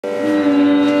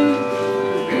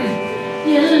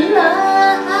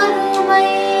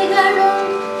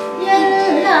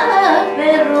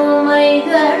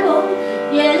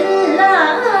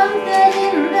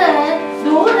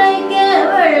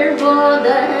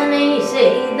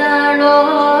செய்தாளோ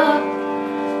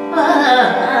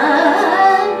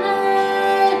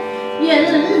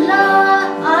எல்லா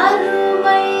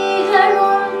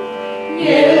அருமைகளும்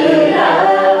எல்லா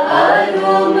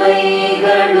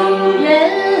அருமைகளும்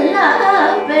எல்லா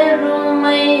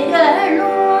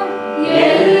பெருமைகளும்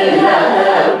எல்லா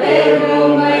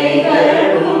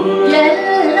பெருமைகளும்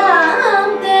எல்லாம்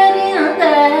தெரிந்த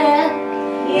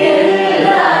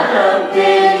எல்லாம்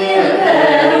தெரிந்த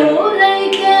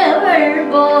உரைக்கவள்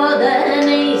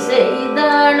போதனை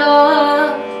செய்தாளோ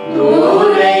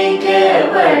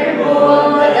உரைக்கவள்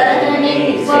போதனை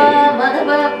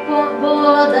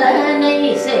போதனை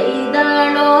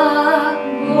செய்தாளோ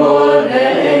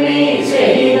போதனை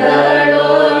செய்தாளோ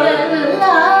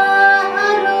எல்லா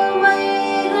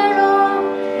அருமைகளும்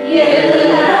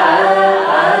எல்லா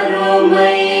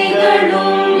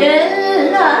அருமைகளும்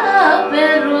எல்லா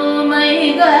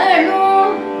பெருமைகளும்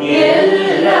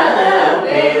எல்லா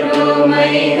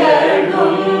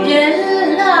பெருமைகளும்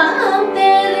எல்லாம்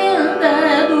தெரிந்த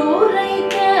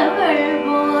உரைக்கவள்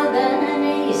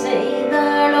போதனை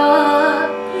செய்தாளோ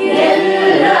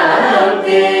எல்லாம்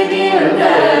தெரிந்த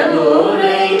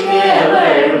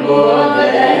உரைக்கவள்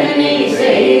போதனை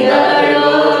செய்தாளோ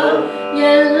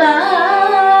எல்லா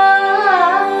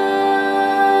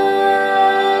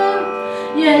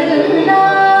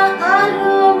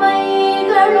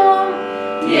அருமைகளும்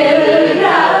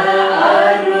எல்லா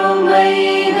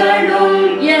அருமைகளும்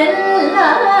எல்லா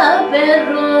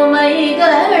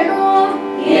பெருமைகளும்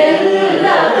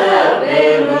எல்லா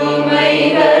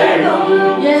பெருமைகளும்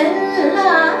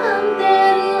எல்லாம்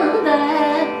தெரிந்த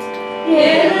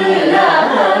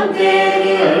எல்லாம்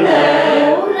தெரிந்த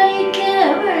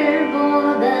உரைக்கவள்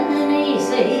போதனை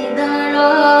செய்தாளோ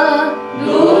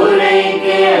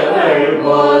உரைக்கவள்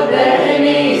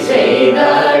போதனை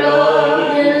செய்தாளோ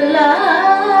எல்லா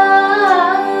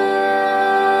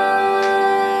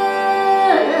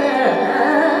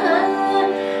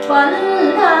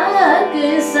பல்லாக்கு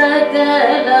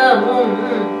சகலமும்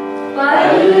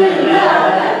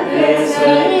பல்லாக்கு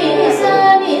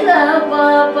சனித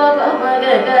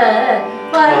பாபமக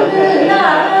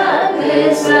பல்லாக்கு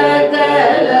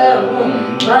சகலமும்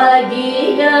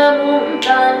பாகியமும்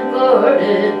தான்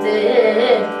கொடுத்து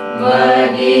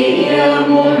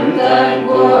பாகியமும் தான்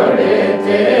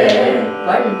கொடுத்து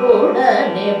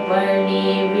பண்புடனே பணி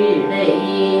விடை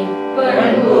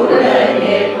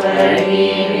பண்புடனே பணி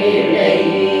விடை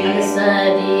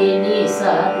சரி நீ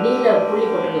சா நீல புள்ளி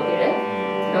போட்டுக்கோ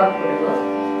டாட் போட்டுக்கோ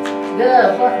க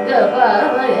ப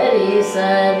மகரி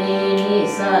சரி நீ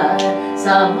சா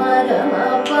சமகம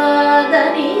பத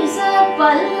நீ ச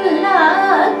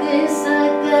பல்லாக்கு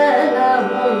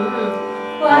சகலமும்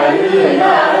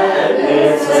பல்லாக்கு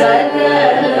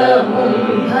சகலமும்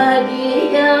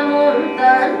பாகியமும்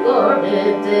தான்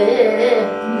கொடுத்து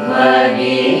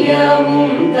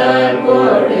பாகியமும் தான்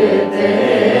கொடுத்து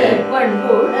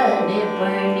பண்புடனே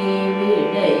பணி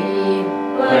விடை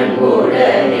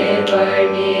பண்புடனே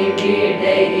பணி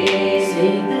விடை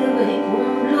செய்து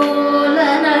வைக்கும் லோல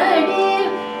நடி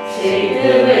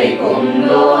செய்து வைக்கும்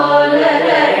லோல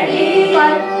நடி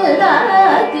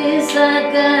பல்லாக்கு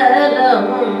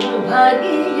சகலமும்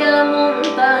பாகியமும்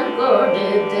தான்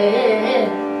கொடுத்து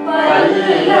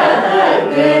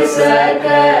பல்லாக்கு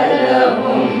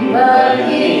சகலமும்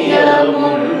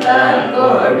பாகியமும் தான்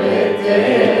கொடுத்து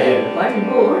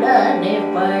பண்புடனே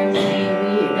பணி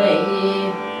விடை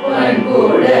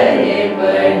பண்புடனே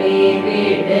பணி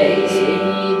விடை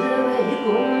செய்து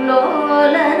வைக்கும்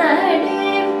லோல நடி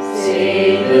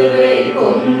செய்து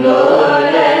வைக்கும்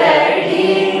லோல நடி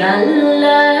நல்ல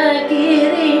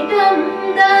கிரீட்டம்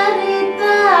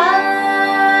தரித்தார்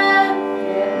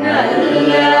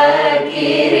நல்ல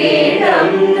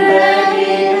கிரீடம்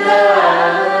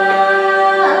தரித்தார்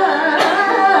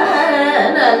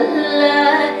நல்ல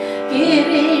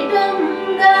கிரீடம்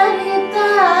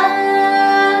தரித்தார்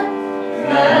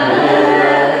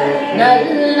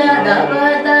நல்ல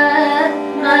தபத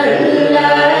நல்ல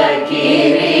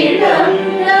கிரீடம்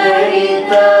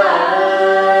தரித்தார்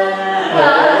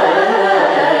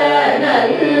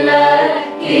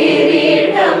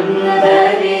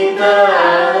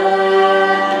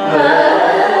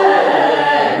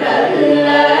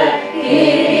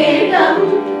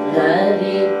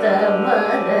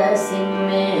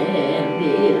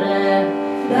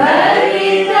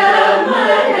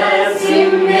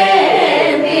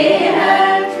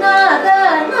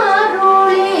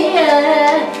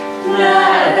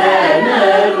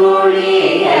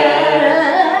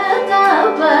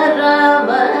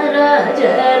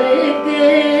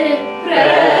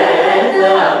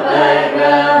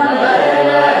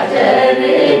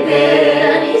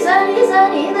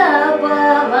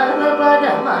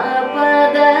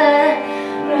பத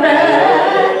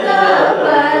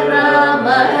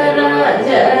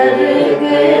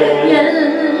பிரதாபராமராஜருக்கு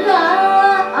எல்லா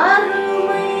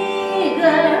அருமைகளும்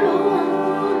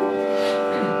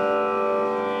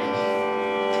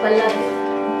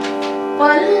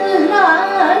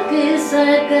பல்லாக்கு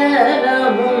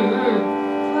சகலமும்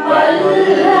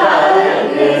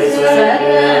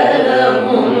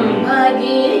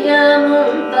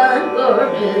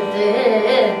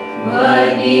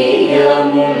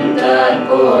பாகியமும் தான்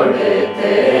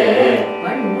கொடுத்து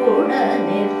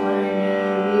பண்புடனே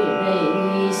பணிவிடை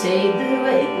செய்து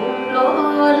வைக்கும்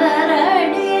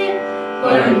லோலரடி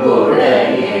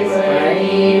பண்புடனே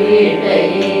பணிவிடை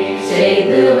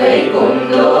செய்து வைக்கும்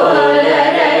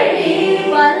லோலரடி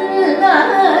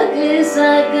பல்லாக்கு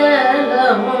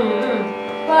சகலமும்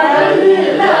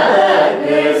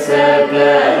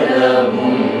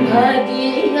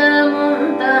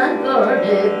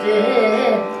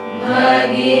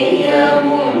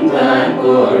பாகியமும் தான்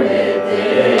கொடுத்து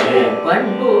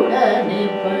பண்புடனே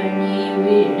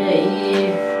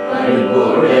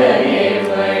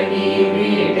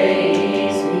பணிவிடை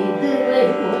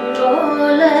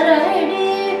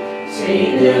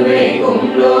செய்து வைக்கும்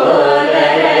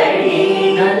லோலரடி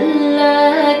நல்ல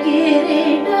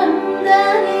கிரீடம்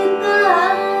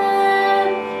தரித்தார்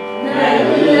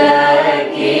நல்ல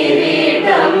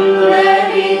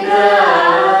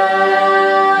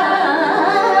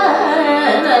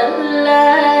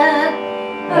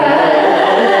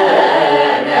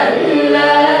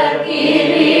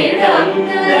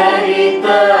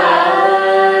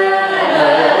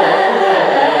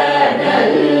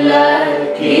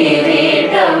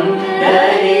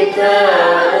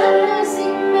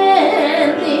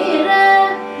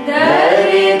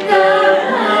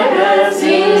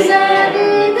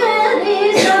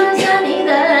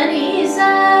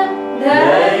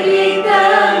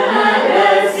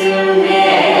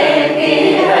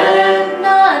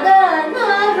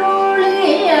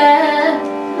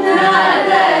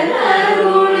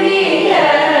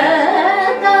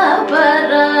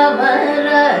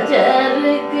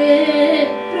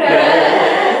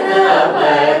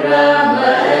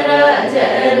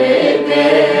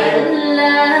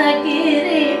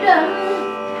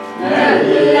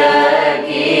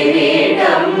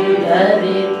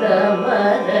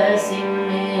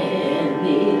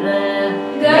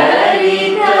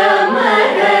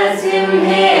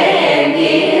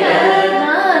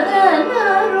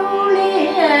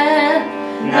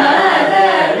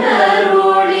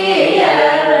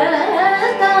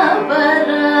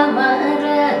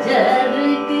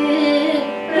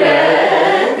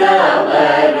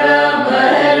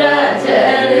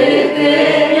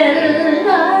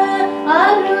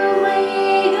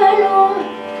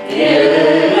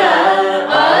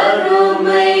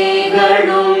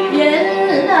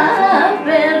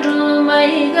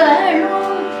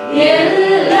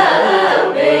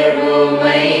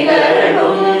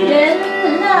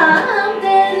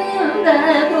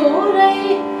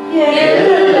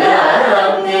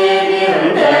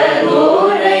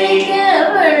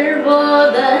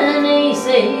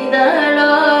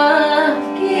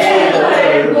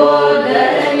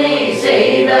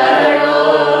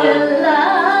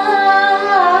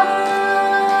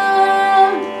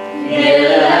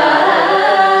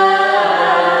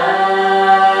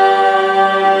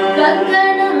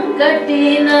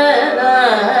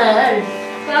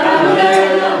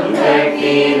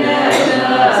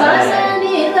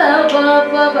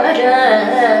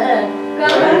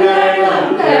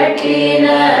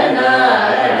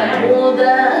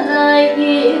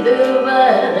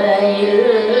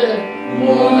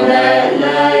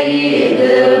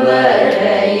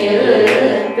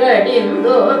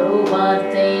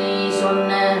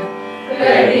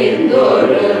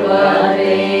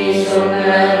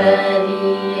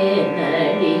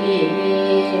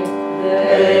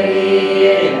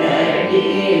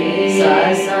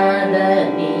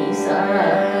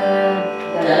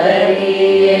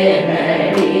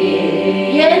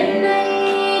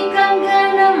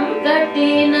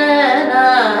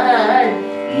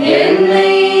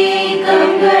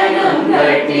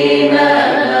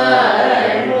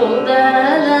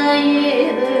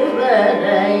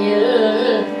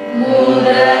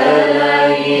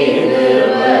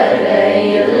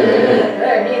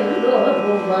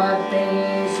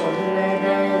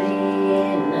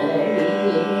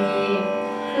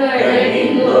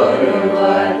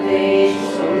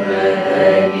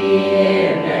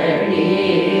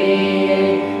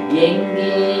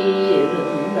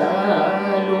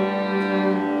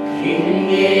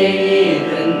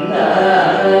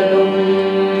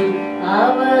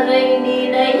அவரை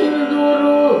நினைந்துரு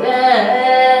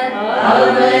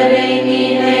அவரை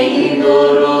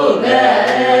நினைந்துருக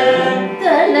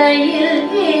தலையில்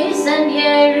ஈசன்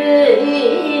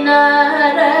எழுதினாரடி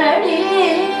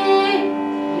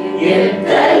என்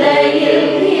தலையில்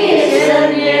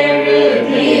ஈசன்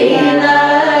எழுதினாரடி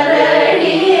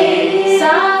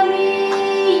சாமி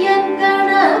என்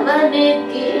கணவனுக்கு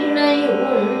இணை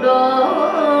உண்டோ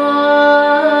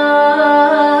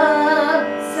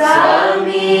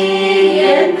சாமி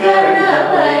என்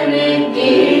கணவனுக்கு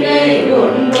இணை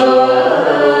உண்டோ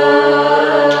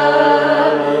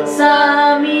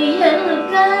சாமி என்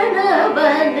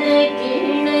கணவனுக்கு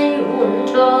இணை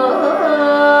உண்டோ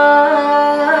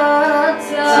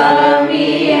சாமி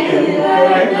என்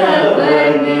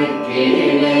கணவனுக்கு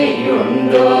இணை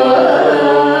உண்டோ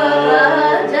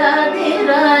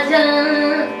ராஜாதிராஜன்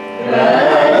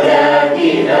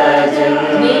ராஜாதிராஜன்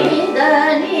நீத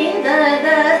நீதத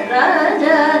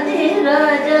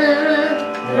ராஜாதிராஜன்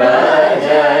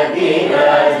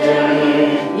ராஜாதிராஜன்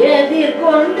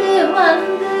எதிர்கொண்டு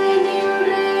வந்து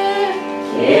நின்று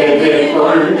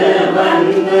எதிர்கொண்டு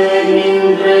வந்து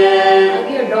நின்று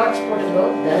அங்கே டாட்ஸ் போடுங்க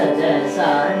த சா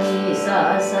நீ சா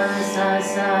சா சா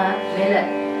சா மேல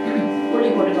புள்ளி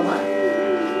போட்டுக்கோமா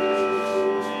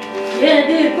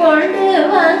எதிர்கொண்டு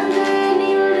வந்து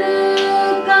நின்று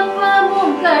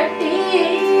கப்பமும் கட்டி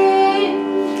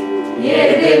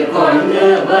எதிர்கொண்டு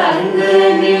வந்து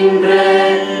நின்று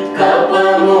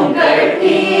கப்பமும்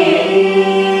கட்டி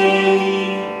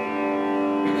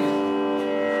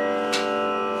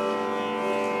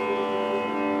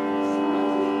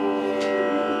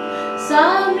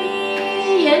சாமி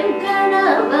என்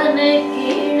கணவனுக்கு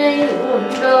இணை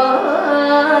உண்டோ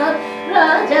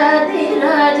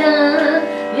ராஜாதிராஜன்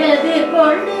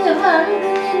எதிர்கொண்டு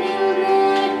வந்து நின்று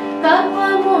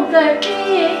கப்பமும் கட்டி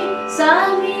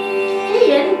சாமி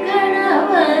என்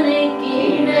கணவனுக்கு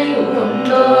இணை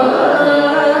உண்டோ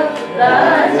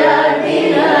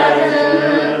ராஜாதிராஜன்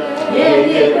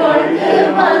எதிர்கொண்டு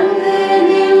வந்து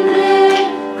நின்று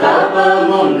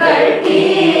கப்பமும் கட்டி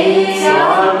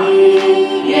சாமி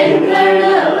என்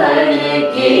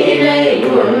கணவனுக்கு இணை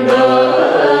உண்டோ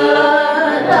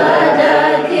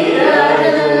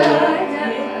ராஜாதிராஜன்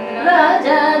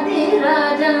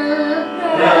ராஜாதிராஜன்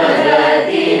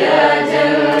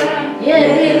ராஜாதிராஜன்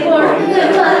எதிர்கொண்டு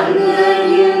வந்து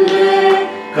நின்று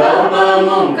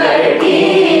கப்பமும் கட்டி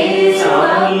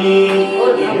சாமி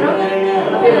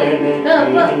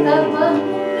கப்பமும்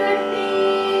கட்டி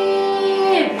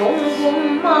பொங்கும்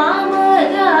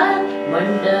மாமகா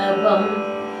மண்டபம்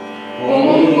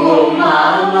பொங்கும்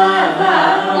மாமகா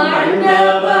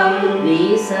மண்டபம்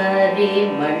வீசரி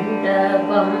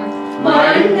மண்டபம்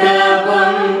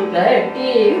மண்டபம்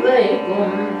கட்டி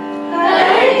வைக்கும்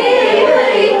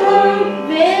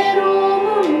வேறும்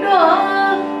உண்டோ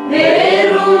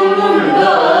வேறும்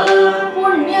உண்டோ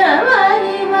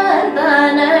புண்ணியவரி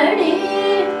வதனடி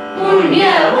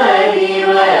புண்ணியவரி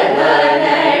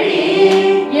வதனடி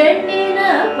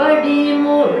எண்ணினபடி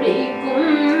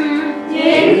முடிக்கும்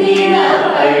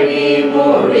எண்ணினபடி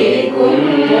முடிக்கும்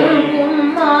பொங்கும்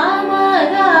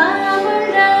மாமகா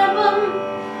மண்டபம்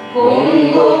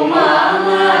பொங்கும்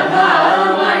மாமகா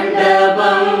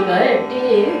மண்டபம் கட்டி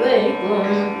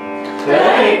வைக்கும்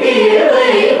கட்டி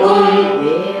வைக்கும்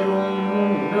வேறும்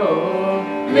உண்டோ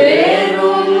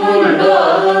வேறும் உண்டோ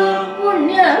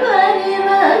புண்ணியவரி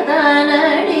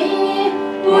வதனடி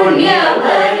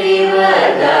புண்ணியவரி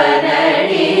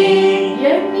வதனடி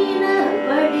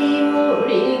எண்ணினபடி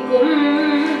முடிக்கும்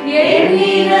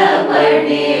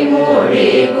எண்ணினபடி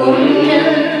முடிக்கும்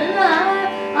எல்லா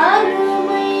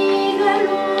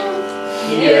அருமைகளும்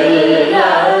எல்லா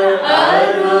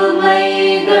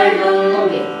அருமைகளும்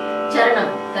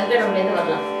சரணம் கங்கணம்லேருந்து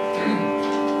வரலாம்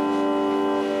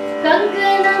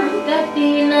கங்கணம்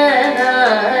கட்டின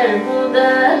நாள்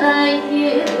முதலாய்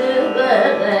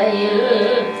இருவரையில்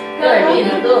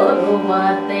கடிதொரு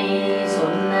வார்த்தை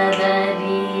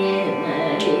சொன்னதறிய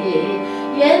நடி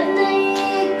என்னை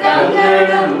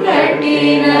கங்கணம்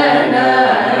கட்டின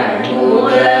நாள்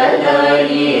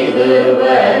முதலாய்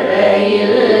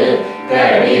இருவரையில்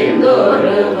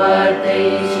கடிதொரு வார்த்தை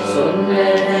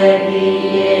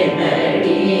சொன்னதறிய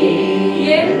நடி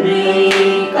என்னை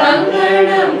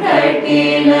கங்கணம்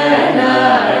கட்டின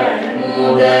நாள்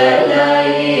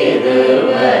முதலாய்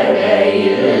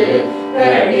இருவரையில்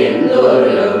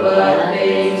கடிதொரு வார்த்தை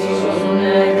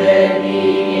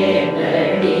சொன்னதறிய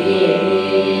நடி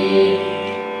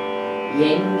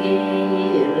எங்கே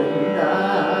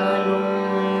இருந்தாலும்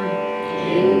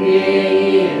எங்கே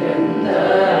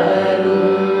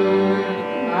இருந்தாலும்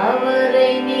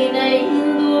அவரை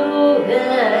நினைந்துருக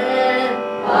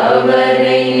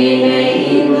அவரை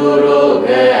நினைந்துருக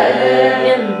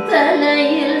என்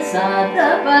தலையில் சாத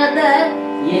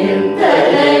என்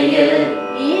தலையில்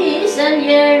ஈசன்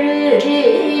எழுதினாரடி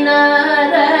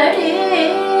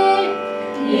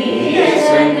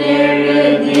ஈசன்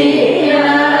எழுதினாரடி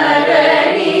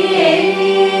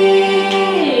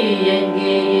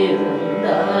எங்கே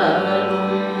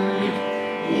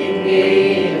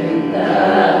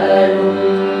இருந்தாலும்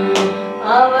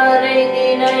அவரை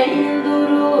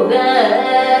நினைந்துருக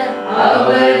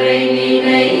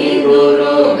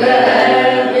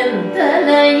என்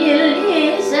தலையில்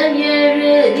ஈசன்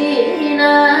எழுதினாரடி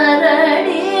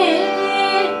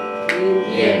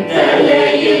என்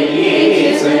தலையில்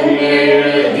ஈசன்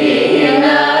எழுதினாரடி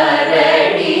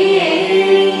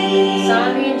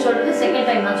சாமின்னு சொல்றது செகண்ட்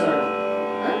டைம் தான் சொல்லணும்.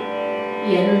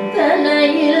 என்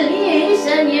தலையில்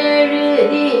ஈசன்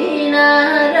எழுதினாரடி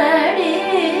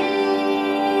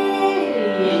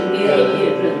எங்கே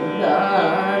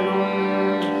இருந்தாலும்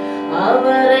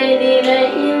அவரை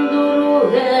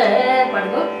நினைந்துருக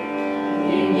பாடுங்க.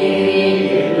 எங்கே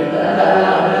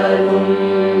இருந்தாலும்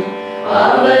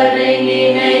அவரை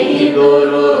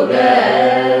நினைந்துருக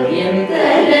என்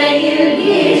தலையில்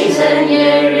ஈசன்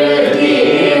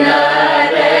எழுதினாரடி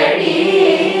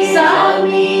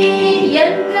சாமி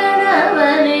என்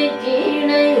கணவனுக்கு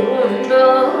இணை உண்டோ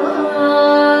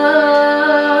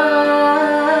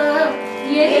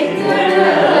என்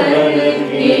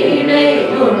கணவனுக்கு இணை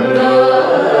உண்டோ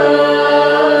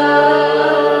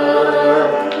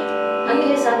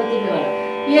அங்கே சாமி திரும்பி வர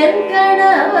என்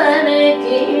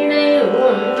கணவனுக்கு இணை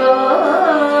உண்டோ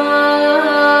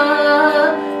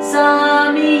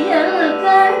சாமி என்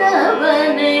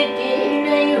கணவனுக்கு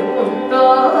இணை உண்டோ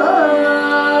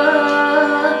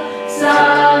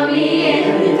சாமி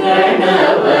என்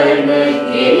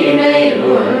கணவனுக்கு இணை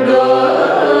உண்டோ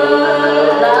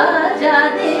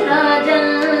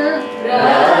ராஜாதிராஜன்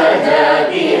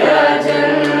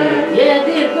ராஜாதிராஜன்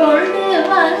எதிர்கொண்டு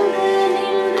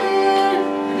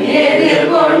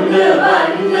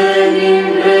வந்து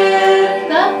நின்று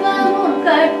கப்பமும்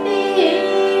கட்டி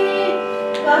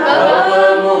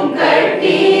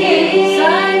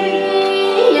சாமி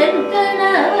என்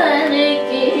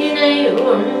கணவனுக்கு இணை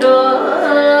உண்டோ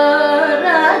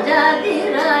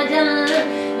ராஜாதிராஜன்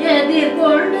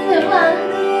எதிர்கொண்டு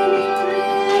வந்து நின்று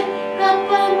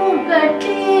கப்பமும்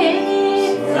கட்டி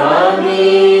சாமி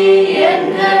என்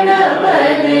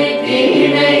கணவனுக்கு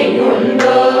இணை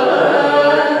உண்டோ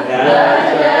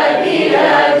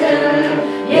ராஜாதிராஜன்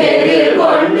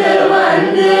எதிர்கொண்டு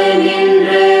வந்து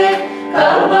நின்று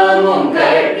கப்பமும்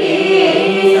கட்டி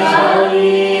சாமி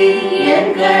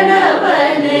என்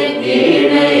கணவனுக்கு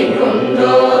இணை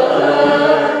உண்டோ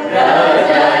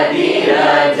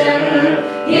ராஜாதிராஜன்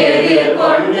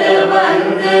எதிர்கொண்டு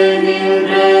வந்து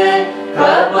நின்று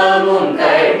கப்பமும்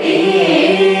கட்டி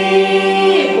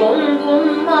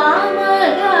பொங்கும்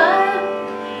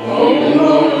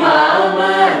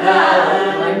மாமகா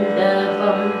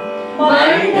மண்டபம்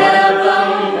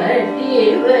கட்டி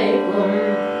வைக்கும்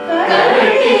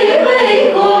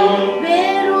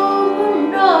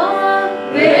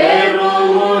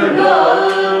வேறும் உண்டோ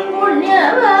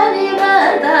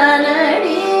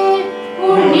புண்ணியவரிவதானடி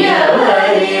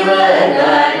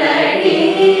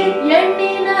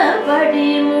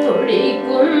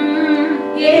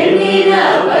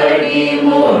எண்ணினபடி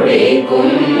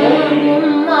முடிக்கும்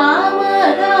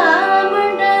மாமகா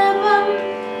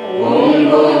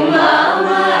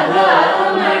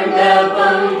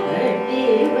மண்டபம் கட்டி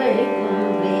வைக்கும்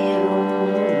வேறும்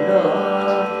உண்டோ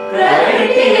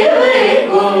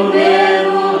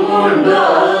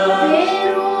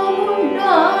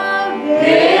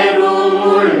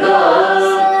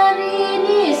சரி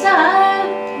நிசா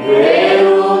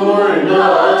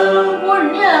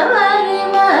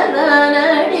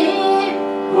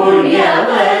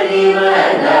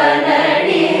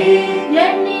புண்ணியவரிவதனடி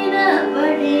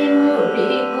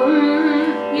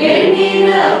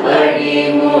எண்ணினபடி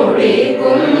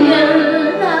முடிக்கும்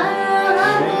எல்லா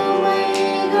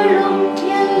அருமைகளும்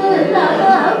எல்லா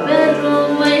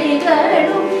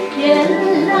பெருமைகளும்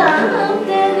எல்லாம்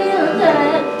தெரிந்த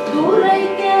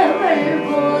துரைக்கவள்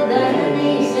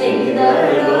போதனை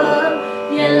செய்தளோ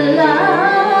எல்லா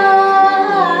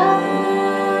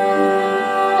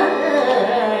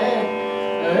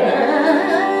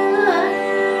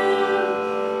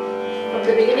from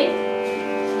the beginning.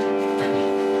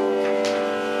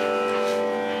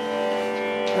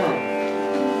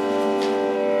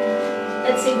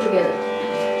 Let's sing together.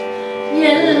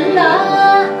 எல்லா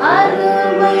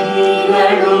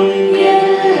அருமைகளும்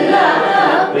எல்லா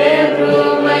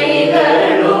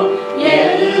பெருமைகளும்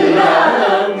எல்லாம்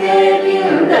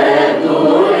தெரிந்த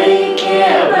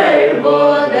துரைக்கவள்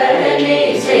போதனை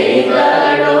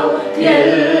செய்தாளோ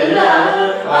எல்லா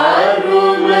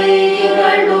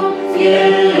அருமைகளும்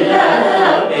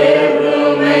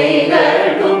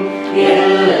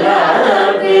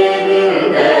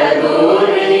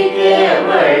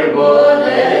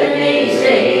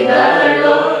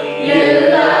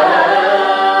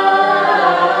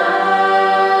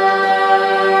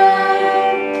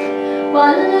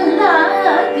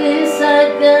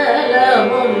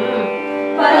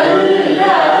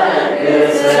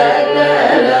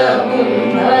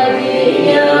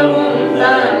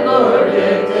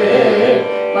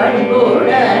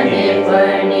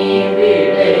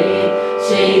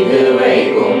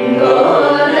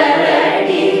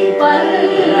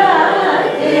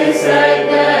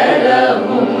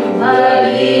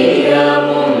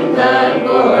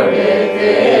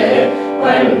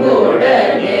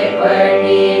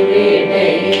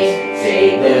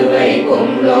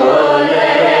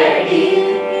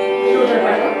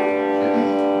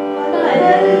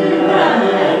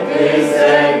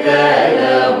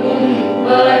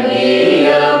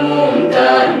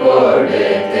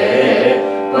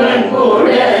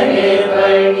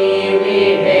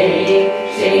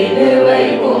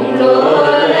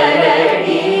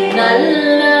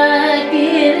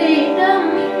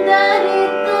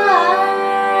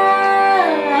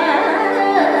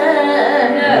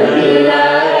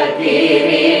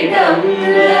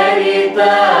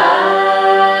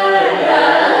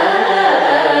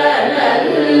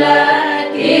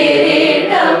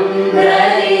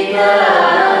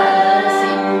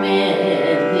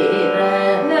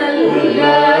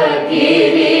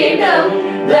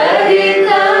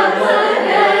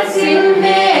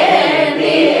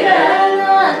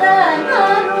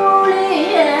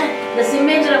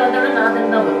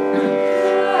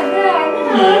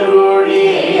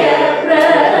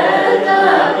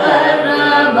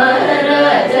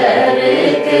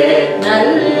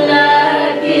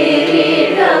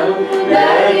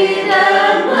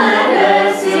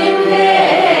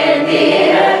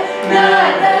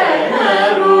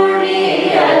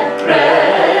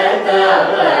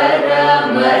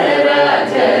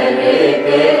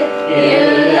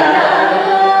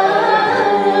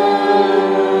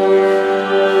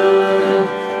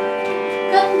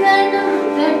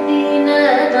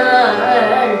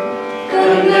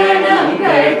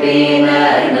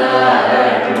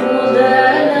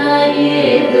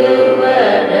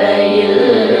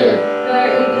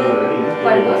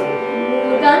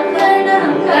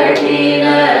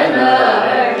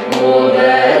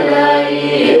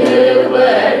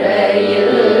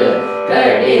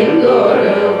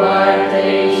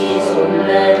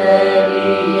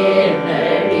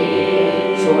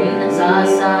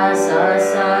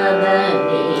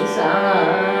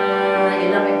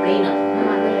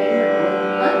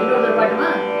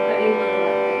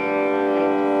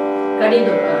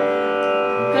கடிந்தோர்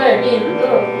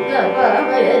கடிந்தோரி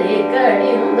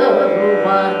கடிந்தோரு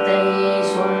வார்த்தை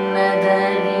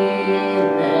சொன்னதறியே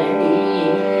நடி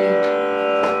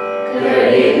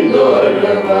கடிந்தோரு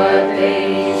வார்த்தை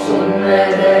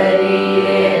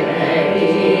சொன்னதறியே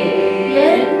நடி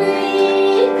என்னை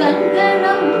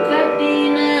கங்கணம்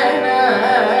கட்டின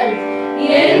நாள்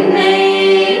என்னை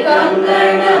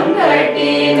கங்கணம்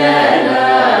கட்டின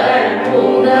நாள்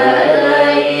முதல்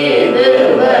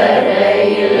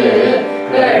இதுவரையில்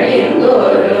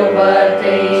கடிந்தோரு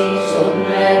வார்த்தை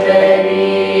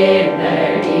சொன்னதறியே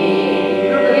நடி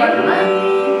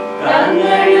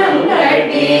கங்கணம்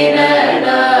கட்டின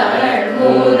நாள்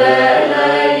முதல்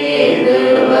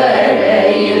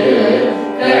இதுவரையில்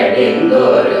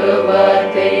கடிந்தோரு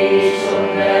வார்த்தை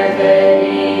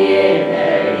சொன்னதறியே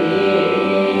நடி.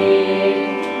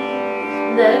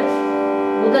 இந்த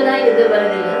முதலாய் இது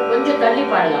வரதில்லை, கொஞ்சம் தள்ளி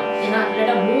பாடலாம், ஏன்னா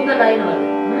இல்லைன்னா மூதலாயின்னு வருது.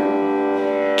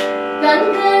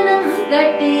 கங்கணம்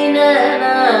கட்டின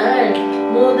நாள்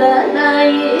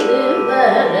முதலாய்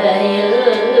இதுவரையில்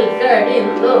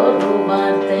கடிந்தோரு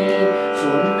வார்த்தை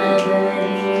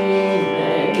சொன்னதறியே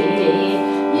நடி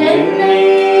என்னை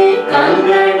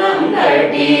கங்கணம்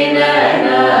கட்டின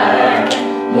நாள்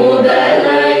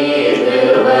முதலாய்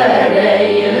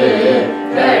இதுவரையில்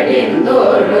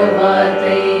கடிந்தோரு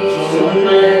வார்த்தை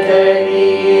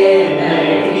சொன்னதறியே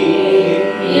நடி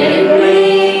என்னை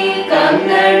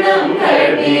கங்கணம்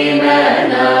கட்டின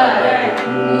நாள்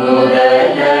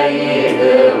முதலாய்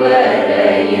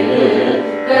இதுவரையில்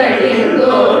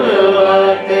கடிந்தோரு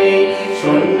வார்த்தை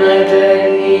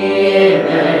சொன்னதறியே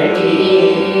நடி.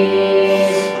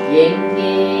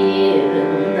 எங்கே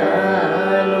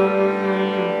இருந்தாலும்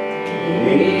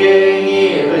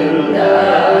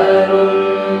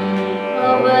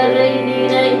அவரை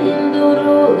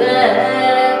நினைந்துருக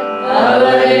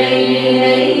அவரை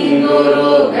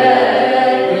நினைந்துருக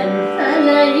என்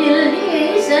தலையில்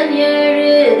ஈசன்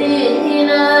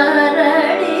எழுதினாரடி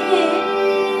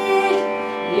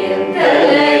என்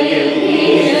தலையில்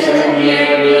ஈசன்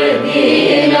எழுதினாரடி.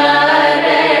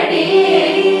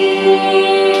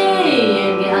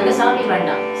 அங்க சாமி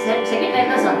வேண்டாம், செகண்ட்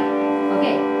டைம் தான் சாமி.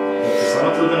 ஓகே,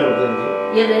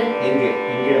 எது எங்கே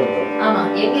எங்கே ஆமா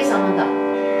எங்கே சமந்தம்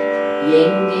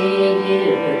எங்கே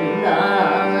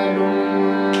இருந்தாலும்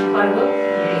பாருங்க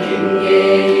எங்கே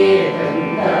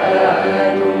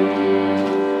இருந்தாலும்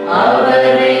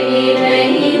அவரை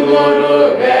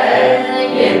நினைவுருக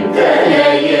என்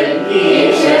தலையில்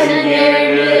ஈசன்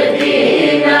எழுதினாரடி.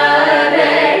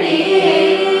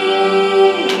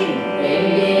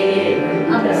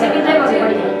 அப்புறம் செகண்ட் டைம் அப்படி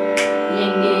படிக்கலாம்.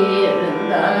 எங்கே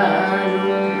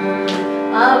இருந்தாலும்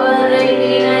அவரை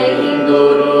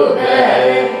நினைந்துருக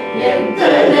என்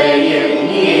தலையில்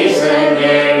ஈசன்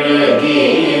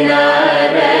எழுதினாரடி.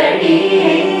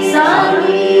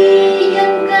 சாமி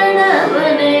என்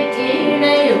கணவனுக்கு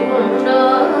இணை உண்டோ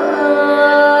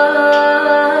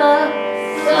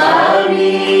சாமி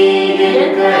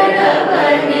என்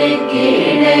கணவனுக்கு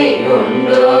இணை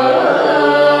உண்டோ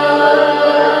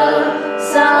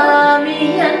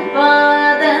சாமியன்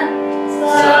பாத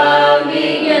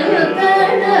சாமியன்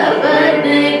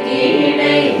கணவனுக்கு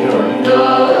இணை உண்டோ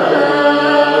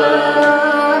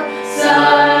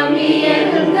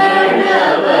சாமியன்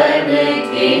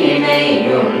கணவனுக்கு இணை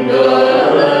உண்டோ.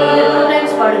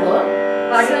 பாடுங்க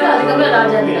பாடுங்க, அதுக்கப்புறம்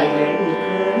ராஜாதி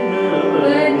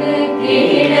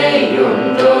இணை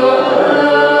உண்டோ.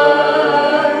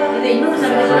 இது இன்னொரு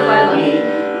சங்கத்தோட பாடுவாங்க.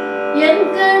 என்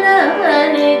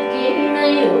கணவனுக்கு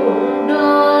இணை உண்டோ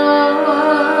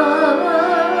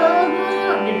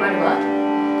அப்படி பாடுவா.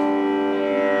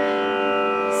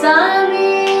 சாமி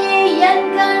என்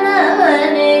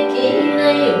கணவனுக்கு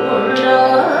இணை உண்டோ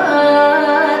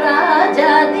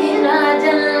ராஜாதி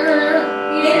ராஜன்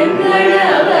என்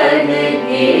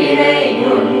கணவனுக்கு இணை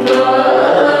உண்டோ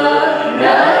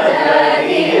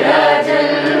ராஜாதி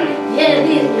ராஜன்.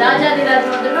 எதிர் ராஜாதி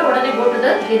ராஜன் வந்துட்டா உடனே போட்டுது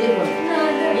எதிர்கொண்டு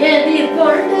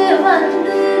எதிர்கொண்டு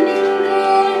வந்து நின்று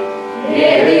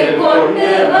எதிர்கொண்டு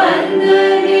வந்து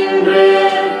நின்று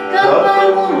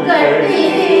கப்பமும் கட்டி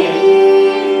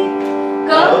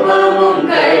கப்பமும்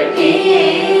கட்டி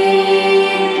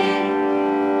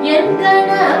என்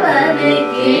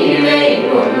கணவனுக்கு இணை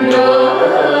உண்டோ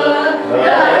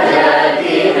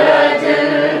ராஜாதி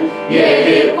ராஜன்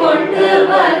எதிர்கொண்டு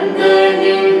வந்து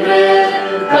நின்று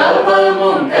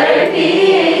கப்பமும் கட்டி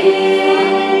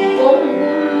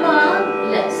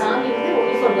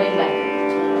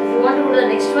want to do the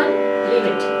next one? Leave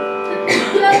it.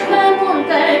 Lakkamum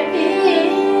katti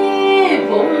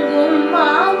pongum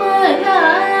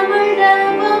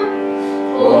mamagamandapam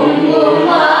pongum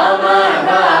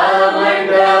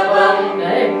mamagamandapam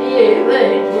katti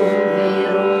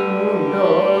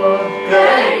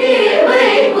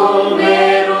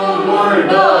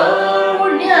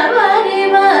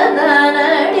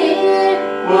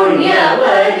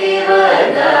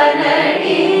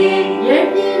புண்ணியவரிவதனடி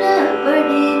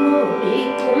எண்ணினபடி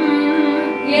முடிக்கும்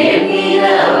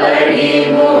எண்ணினபடி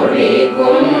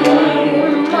முடிக்கும்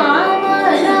மாமலாமண்டபம்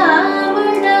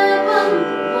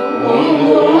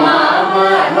மாமலாமண்டபம்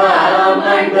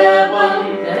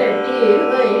கட்டி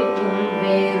வைக்கும்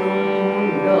வேறும்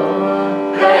உண்டோ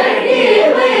கட்டி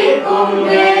வைக்கும்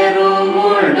வேறும்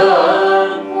உண்டோ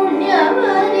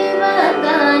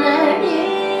புண்ணியவரிவதனடி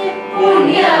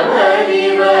புண்ணியவரிவதனடி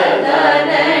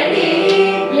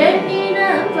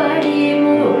எண்ணினபடி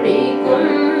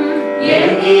முடிக்கும்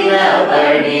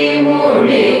எண்ணினபடி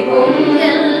முடிக்கும்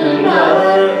எல்லா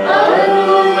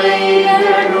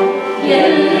அருமைகளும்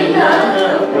எல்லா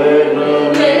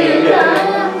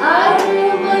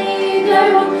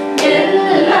அருமைகளும்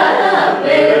எல்லா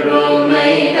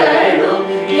பெருமைகளும்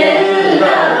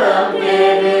எல்லா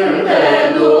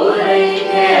பெருந்தூரை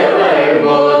கேவள்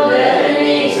போதனை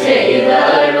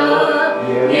செய்தாளோ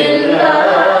எல்லா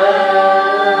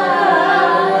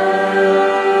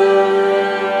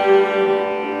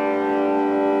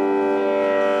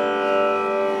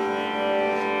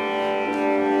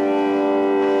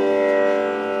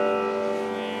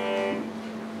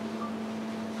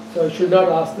So I should not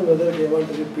ask them whether they want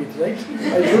to repeat, right?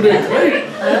 I shouldn't, right?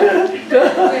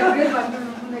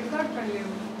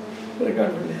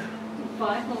 Record.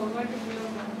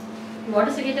 What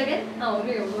is it again? I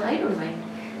don't mind.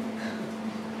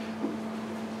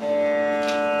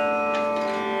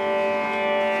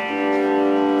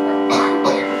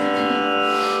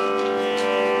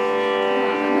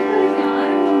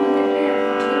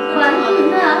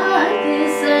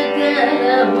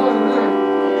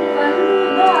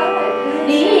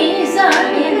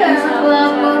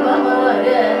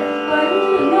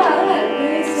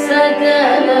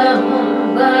 சகலமும்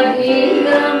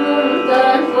பகிரமும்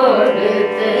தான்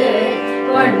கொடுத்து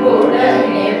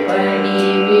பண்புடனே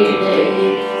பணிவிடை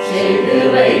செய்து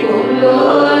வைக்கும்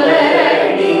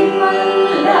லோலடி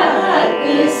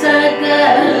மல்லாக்கு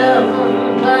சகலமும்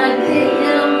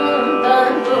பகிரமும்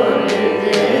தான்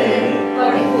கொடுத்து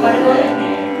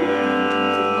பண்புடனே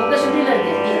உங்க சுற்றில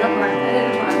இருக்கு இதெல்லாம் பாடுங்க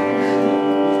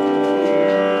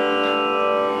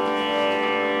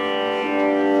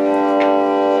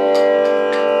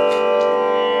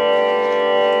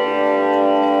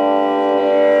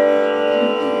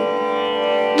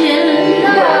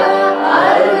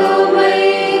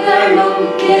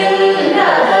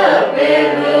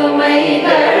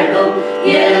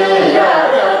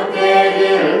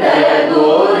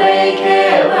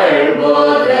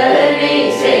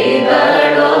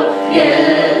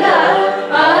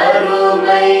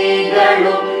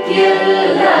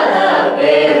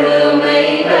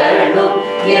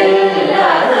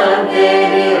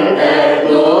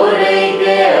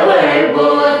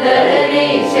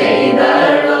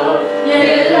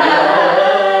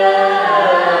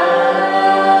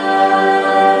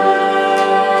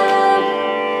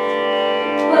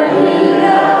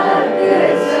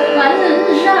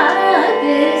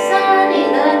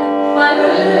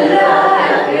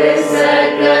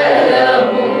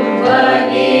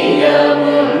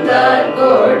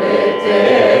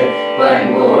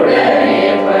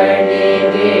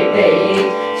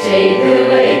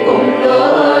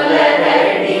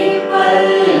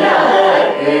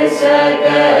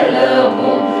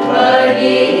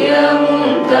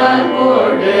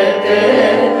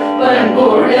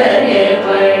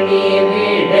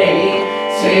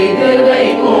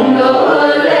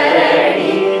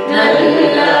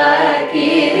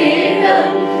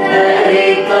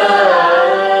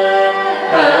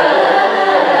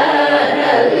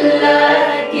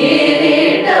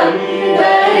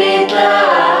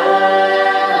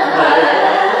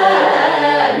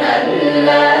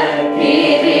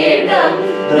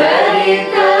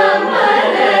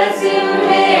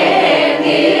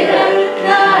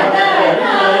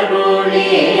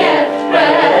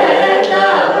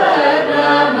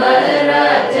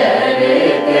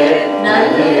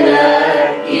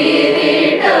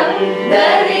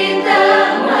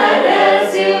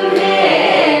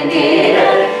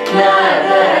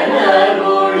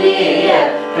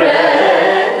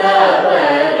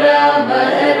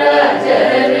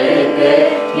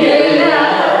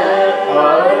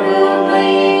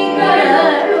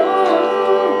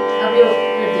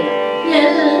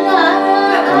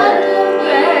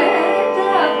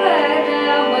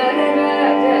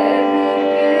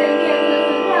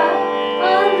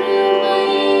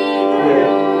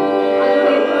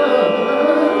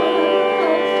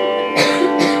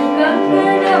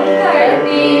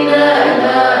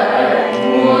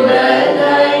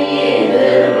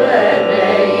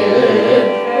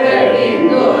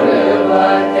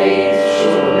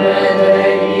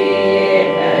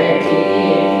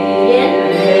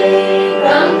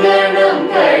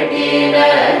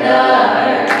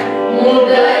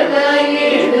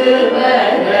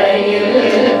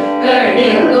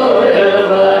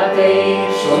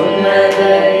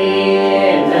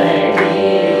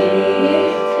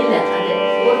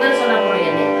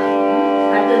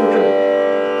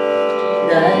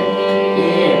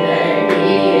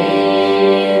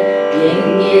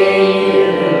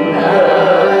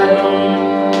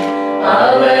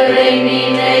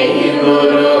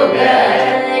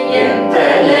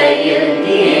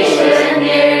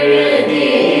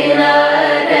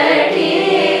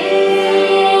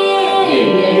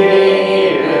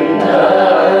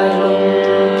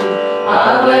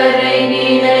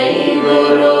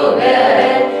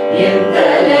என்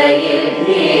தலையில்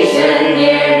நீ